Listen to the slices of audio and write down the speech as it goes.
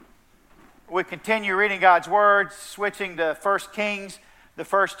We continue reading God's Word, switching to 1 Kings, the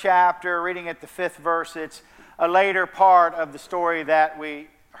first chapter, reading at the 5th verse. It's a later part of the story that we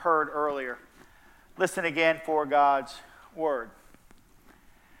heard earlier. Listen again for God's Word.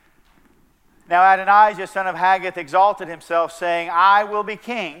 Now Adonijah, son of Haggith, exalted himself, saying, I will be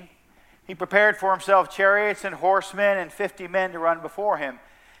king. He prepared for himself chariots and horsemen and 50 men to run before him.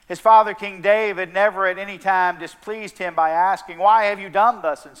 His father, King David, never at any time displeased him by asking, Why have you done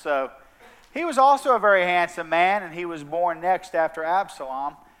thus and so? He was also a very handsome man, and he was born next after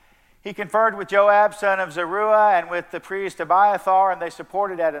Absalom. He conferred with Joab, son of Zeruiah, and with the priest Abiathar, and they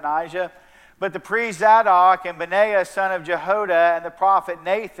supported Adonijah. But the priest Zadok and Benaiah, son of Jehoiada, and the prophet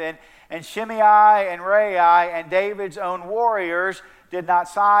Nathan, and Shimei and Rei, and David's own warriors did not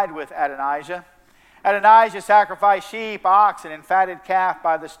side with Adonijah. Adonijah sacrificed sheep, oxen, and fatted calf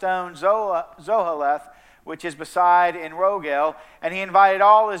by the stone Zoheleth, which is beside in Rogel, and he invited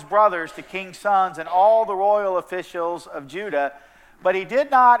all his brothers, the king's sons, and all the royal officials of Judah. But he did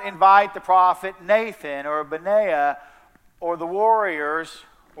not invite the prophet Nathan or Benaiah or the warriors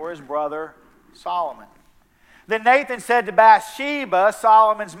or his brother Solomon. Then Nathan said to Bathsheba,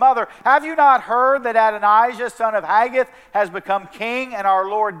 Solomon's mother, Have you not heard that Adonijah, son of Haggith, has become king, and our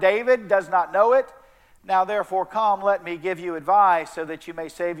Lord David does not know it? Now therefore come, let me give you advice, so that you may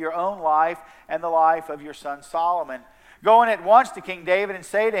save your own life and the life of your son Solomon. Go in at once to King David and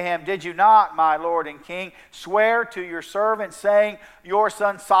say to him, Did you not, my lord and king, swear to your servant, saying, Your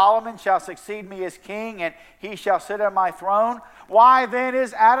son Solomon shall succeed me as king, and he shall sit on my throne? Why then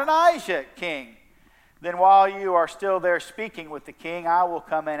is Adonijah king? Then while you are still there speaking with the king, I will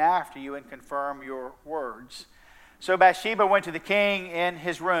come in after you and confirm your words. So Bathsheba went to the king in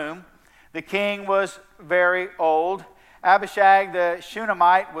his room. The king was very old. Abishag the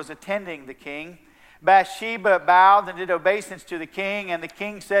Shunammite was attending the king. Bathsheba bowed and did obeisance to the king, and the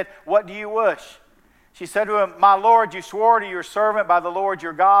king said, What do you wish? She said to him, My lord, you swore to your servant by the Lord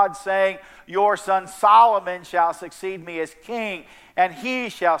your God, saying, Your son Solomon shall succeed me as king, and he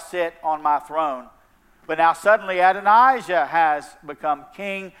shall sit on my throne. But now suddenly Adonijah has become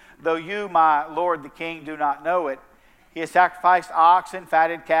king, though you, my lord the king, do not know it. He has sacrificed oxen,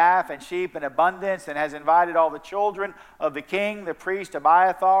 fatted calf, and sheep in abundance, and has invited all the children of the king, the priest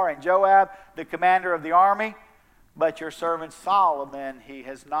Abiathar, and Joab, the commander of the army. But your servant Solomon he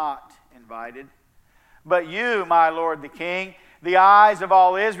has not invited. But you, my lord the king, the eyes of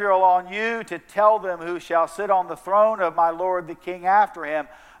all Israel on you, to tell them who shall sit on the throne of my lord the king after him.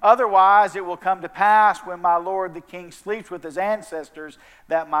 Otherwise it will come to pass, when my lord the king sleeps with his ancestors,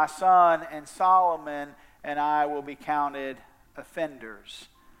 that my son and Solomon and I will be counted offenders.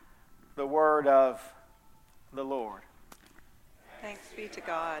 The word of the Lord. Thanks be to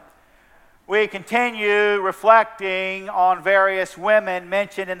God. We continue reflecting on various women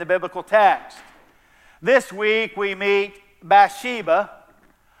mentioned in the biblical text. This week we meet Bathsheba,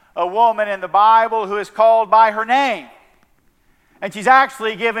 a woman in the Bible who is called by her name. And she's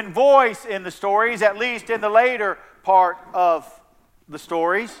actually given voice in the stories, at least in the later part of the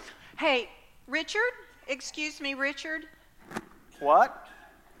stories. Hey, Richard? Excuse me, Richard? What?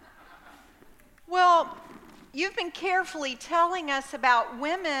 Well, you've been carefully telling us about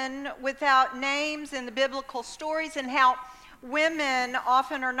women without names in the biblical stories, and how women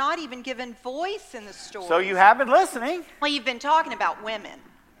often are not even given voice in the stories. So you have been listening. Well, you've been talking about women.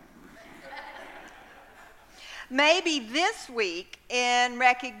 Maybe this week, in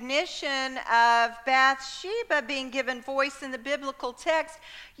recognition of Bathsheba being given voice in the biblical text,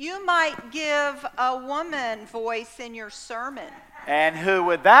 you might give a woman voice in your sermon. And who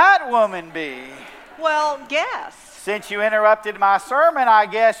would that woman be? Well, guess. Since you interrupted my sermon, I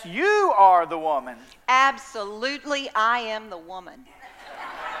guess you are the woman. Absolutely, I am the woman.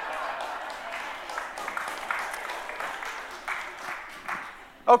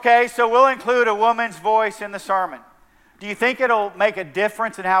 Okay, so we'll include a woman's voice in the sermon. Do you think it'll make a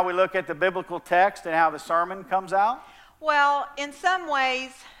difference in how we look at the biblical text and how the sermon comes out? Well, in some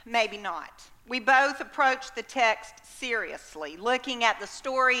ways, maybe not. We both approach the text seriously, looking at the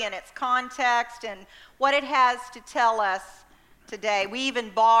story and its context and what it has to tell us today. We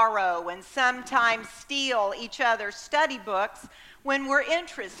even borrow and sometimes steal each other's study books when we're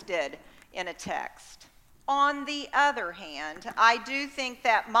interested in a text. On the other hand, I do think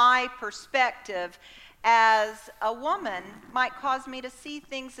that my perspective as a woman might cause me to see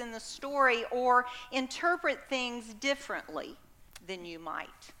things in the story or interpret things differently than you might.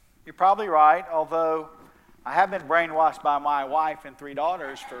 You're probably right, although I have been brainwashed by my wife and 3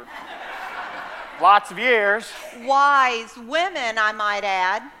 daughters for lots of years. Wise women, I might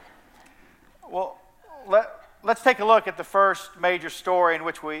add. Well, let's take a look at the first major story in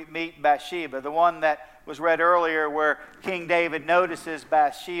which we meet Bathsheba, the one that was read earlier where King David notices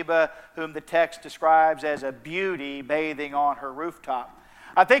Bathsheba, whom the text describes as a beauty bathing on her rooftop.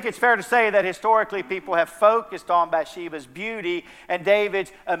 I think it's fair to say that historically people have focused on Bathsheba's beauty and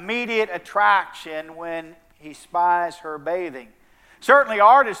David's immediate attraction when he spies her bathing. Certainly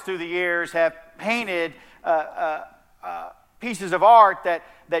artists through the years have painted pieces of art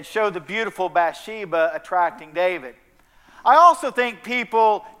that show the beautiful Bathsheba attracting David. I also think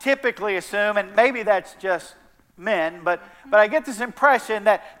people typically assume, and maybe that's just men, but I get this impression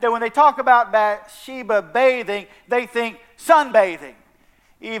that when they talk about Bathsheba bathing, they think sunbathing,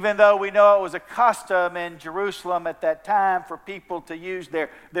 even though we know it was a custom in Jerusalem at that time for people to use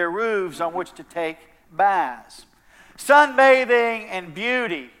their roofs on which to take baths. Sunbathing and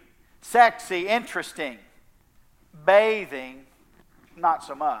beauty, sexy, interesting. Bathing, not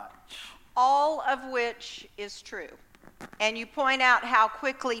so much. All of which is true. And you point out how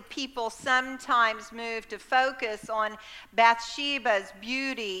quickly people sometimes move to focus on Bathsheba's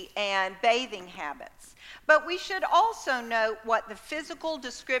beauty and bathing habits. But we should also note what the physical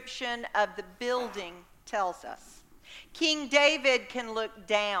description of the building tells us. King David can look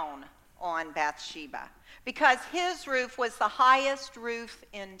down on Bathsheba because his roof was the highest roof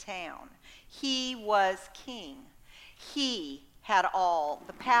in town. He was king. He had all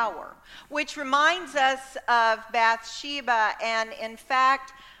the power, which reminds us of Bathsheba and, in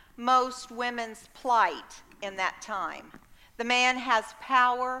fact, most women's plight in that time. The man has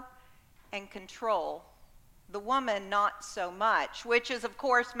power and control. The woman, not so much, which is, of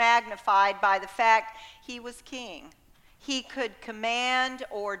course, magnified by the fact he was king. He could command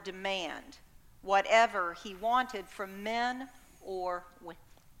or demand whatever he wanted from men or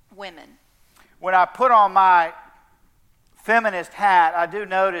women. When I put on my feminist hat, I do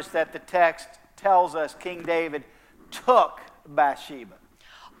notice that the text tells us King David took Bathsheba.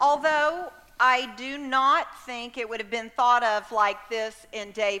 Although I do not think it would have been thought of like this in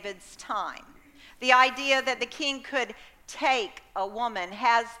David's time. The idea that the king could take a woman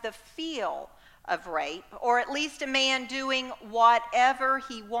has the feel of rape, or at least a man doing whatever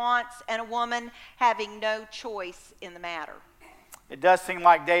he wants and a woman having no choice in the matter. It does seem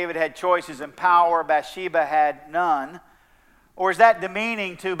like David had choices and power. Bathsheba had none. Or is that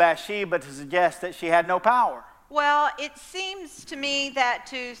demeaning to Bathsheba to suggest that she had no power? Well, it seems to me that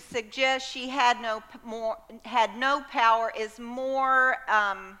to suggest she had no power is more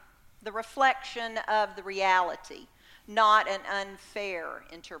the reflection of the reality, not an unfair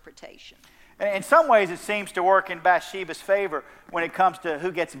interpretation. In some ways, it seems to work in Bathsheba's favor when it comes to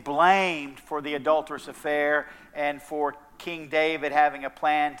who gets blamed for the adulterous affair and for King David having a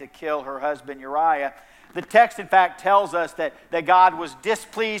plan to kill her husband Uriah. The text, in fact, tells us that God was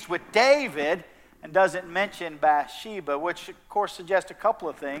displeased with David and doesn't mention Bathsheba, which, of course, suggests a couple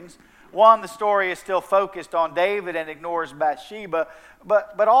of things. One, the story is still focused on David and ignores Bathsheba,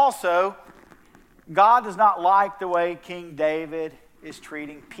 but also, God does not like the way King David is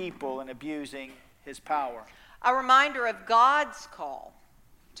treating people and abusing his power. A reminder of God's call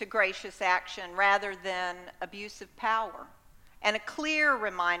to gracious action rather than abusive power, and a clear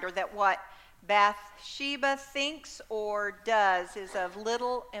reminder that what Bathsheba thinks or does is of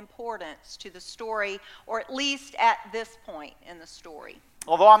little importance to the story, or at least at this point in the story.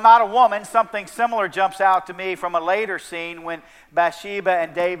 Although I'm not a woman, something similar jumps out to me from a later scene when Bathsheba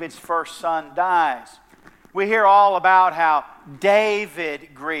and David's first son dies. We hear all about how David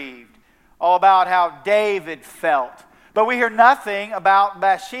grieved, all about how David felt. But we hear nothing about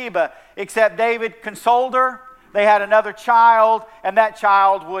Bathsheba except David consoled her. They had another child, and that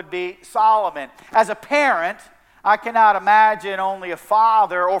child would be Solomon. As a parent, I cannot imagine only a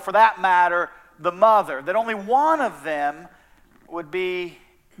father, or for that matter, the mother, that only one of them would be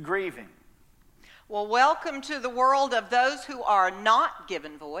grieving. Well, welcome to the world of those who are not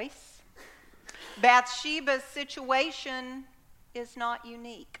given voice. Bathsheba's situation is not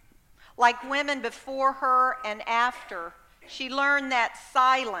unique. Like women before her and after, she learned that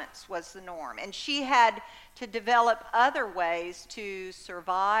silence was the norm, and she had to develop other ways to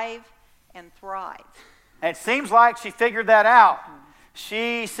survive and thrive. And it seems like she figured that out.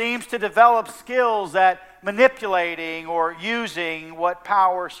 She seems to develop skills at manipulating or using what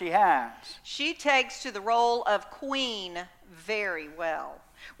power she has. She takes to the role of queen very well.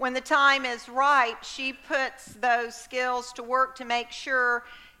 When the time is right, she puts those skills to work to make sure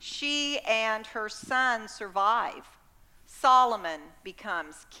she and her son survive. Solomon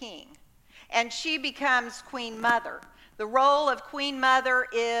becomes king, and she becomes queen mother. The role of queen mother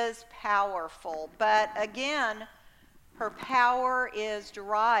is powerful, but again, her power is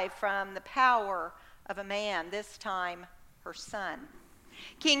derived from the power of a man, this time her son.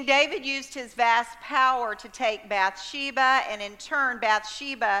 King David used his vast power to take Bathsheba, and in turn,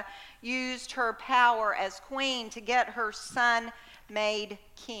 Bathsheba used her power as queen to get her son made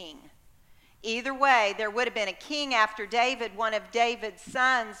king. Either way, there would have been a king after David, one of David's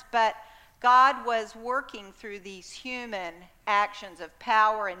sons, but God was working through these human actions of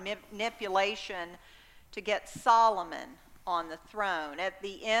power and manipulation to get Solomon on the throne. At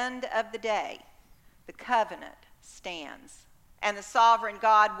the end of the day, the covenant stands, and the sovereign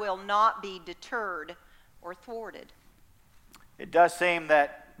God will not be deterred or thwarted. It does seem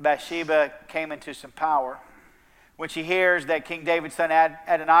that Bathsheba came into some power. When she hears that King David's son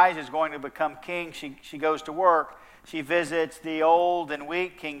Adonijah is going to become king, she goes to work. She visits the old and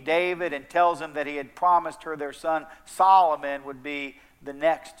weak King David and tells him that he had promised her their son Solomon would be the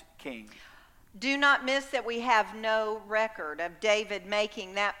next king. Do not miss that we have no record of David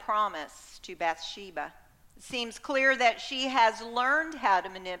making that promise to Bathsheba. It seems clear that she has learned how to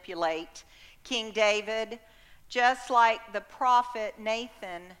manipulate King David, just like the prophet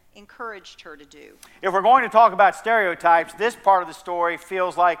Nathan encouraged her to do. If we're going to talk about stereotypes, this part of the story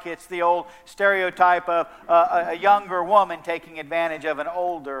feels like it's the old stereotype of a younger woman taking advantage of an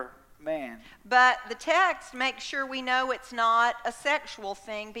older man. But the text makes sure we know it's not a sexual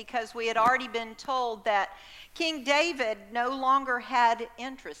thing, because we had already been told that King David no longer had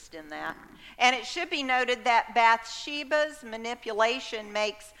interest in that. And it should be noted that Bathsheba's manipulation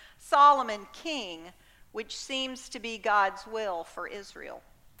makes Solomon king, which seems to be God's will for Israel.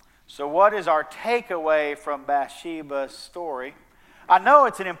 So what is our takeaway from Bathsheba's story? I know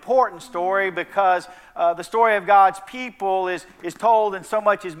it's an important story because the story of God's people is told, and so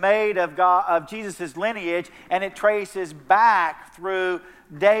much is made of Jesus' lineage, and it traces back through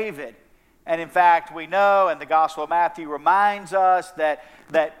David. And in fact, we know, and the Gospel of Matthew reminds us,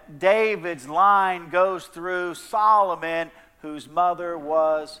 that David's line goes through Solomon, whose mother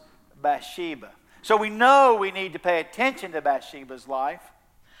was Bathsheba. So we know we need to pay attention to Bathsheba's life.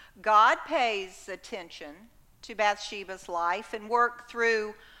 God pays attention to Bathsheba's life and worked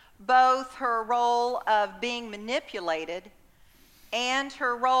through both her role of being manipulated and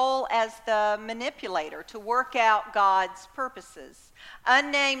her role as the manipulator to work out God's purposes.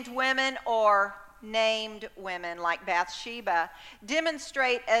 Unnamed women or named women like Bathsheba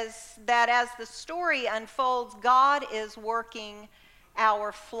demonstrate that as the story unfolds, God is working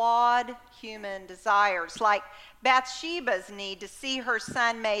our flawed human desires, like Bathsheba's need to see her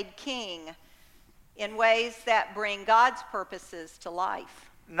son made king, in ways that bring God's purposes to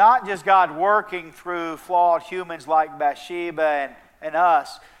life. Not just God working through flawed humans like Bathsheba and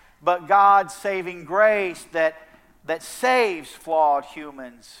us, but God's saving grace that saves flawed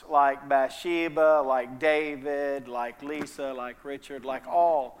humans like Bathsheba, like David, like Lisa, like Richard, like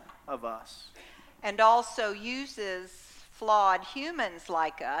all of us. And also uses flawed humans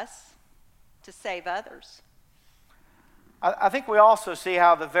like us to save others. I think we also see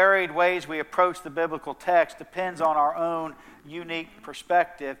how the varied ways we approach the biblical text depends on our own unique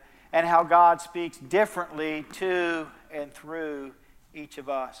perspective, and how God speaks differently to and through each of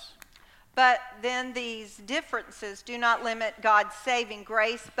us. But then these differences do not limit God's saving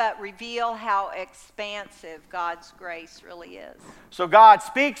grace, but reveal how expansive God's grace really is. So God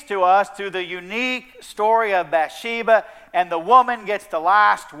speaks to us through the unique story of Bathsheba, and the woman gets the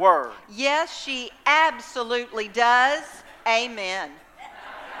last word. Yes, she absolutely does. Amen.